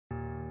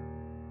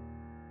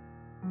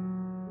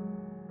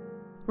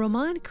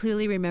Roman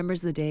clearly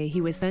remembers the day he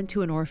was sent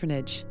to an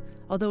orphanage.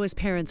 Although his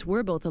parents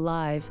were both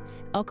alive,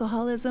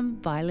 alcoholism,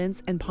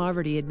 violence, and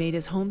poverty had made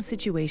his home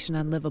situation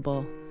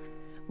unlivable.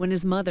 When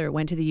his mother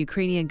went to the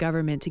Ukrainian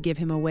government to give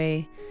him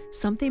away,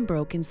 something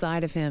broke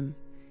inside of him.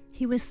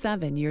 He was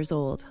 7 years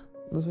old.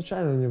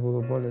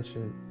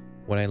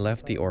 When I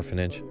left the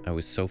orphanage, I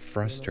was so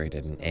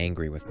frustrated and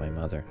angry with my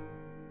mother.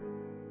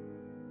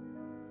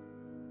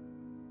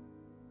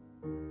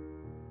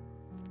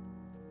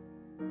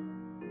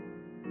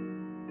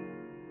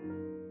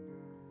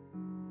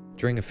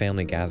 During a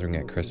family gathering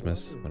at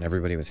Christmas, when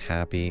everybody was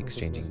happy,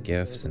 exchanging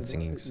gifts and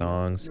singing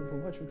songs,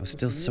 I was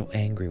still so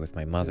angry with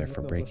my mother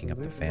for breaking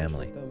up the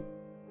family.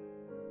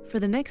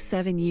 For the next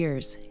 7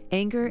 years,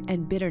 anger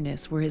and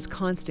bitterness were his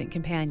constant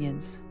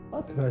companions.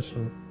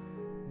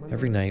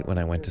 Every night when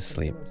I went to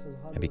sleep,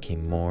 I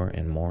became more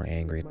and more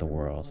angry at the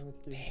world.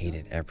 I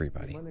hated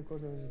everybody.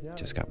 It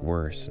just got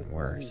worse and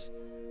worse.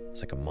 I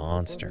was like a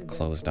monster,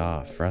 closed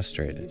off,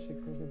 frustrated.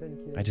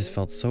 I just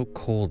felt so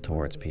cold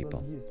towards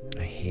people.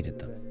 I hated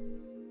them.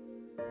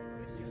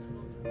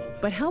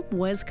 But help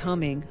was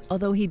coming,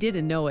 although he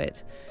didn't know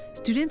it.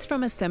 Students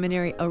from a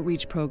seminary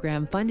outreach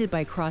program funded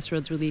by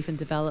Crossroads Relief and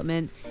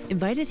Development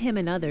invited him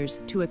and others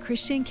to a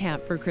Christian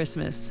camp for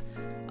Christmas.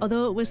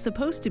 Although it was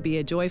supposed to be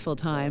a joyful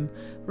time,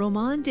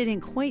 Roman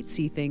didn't quite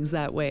see things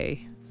that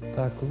way.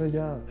 I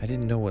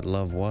didn't know what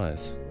love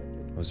was.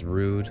 I was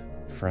rude,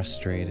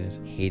 frustrated,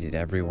 hated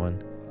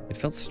everyone. It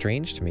felt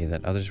strange to me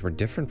that others were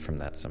different from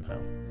that somehow.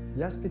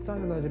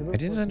 I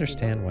didn't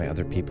understand why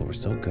other people were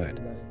so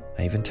good.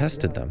 I even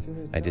tested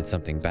them. I did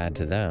something bad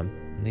to them,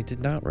 and they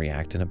did not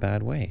react in a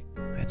bad way.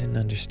 I didn't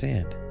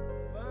understand.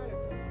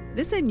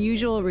 This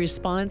unusual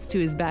response to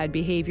his bad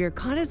behavior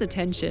caught his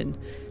attention.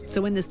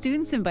 So when the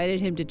students invited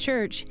him to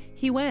church,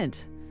 he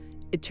went.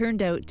 It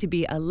turned out to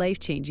be a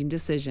life-changing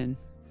decision.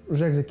 I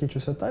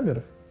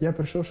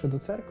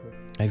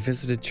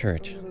visited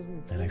church,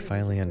 and I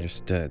finally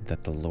understood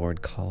that the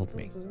Lord called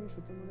me.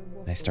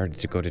 And I started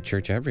to go to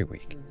church every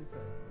week.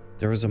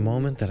 There was a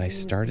moment that I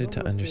started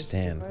to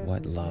understand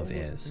what love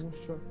is.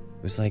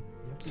 It was like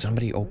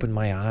somebody opened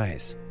my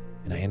eyes,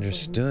 and I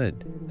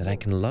understood that I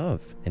can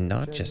love and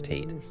not just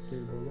hate.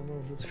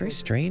 It was very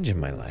strange in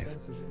my life.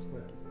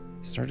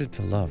 I started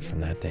to love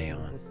from that day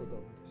on.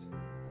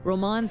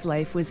 Roman's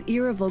life was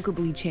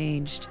irrevocably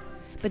changed.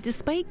 But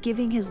despite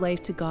giving his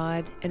life to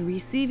God and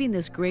receiving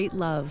this great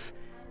love,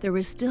 there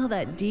was still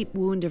that deep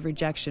wound of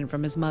rejection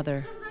from his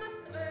mother.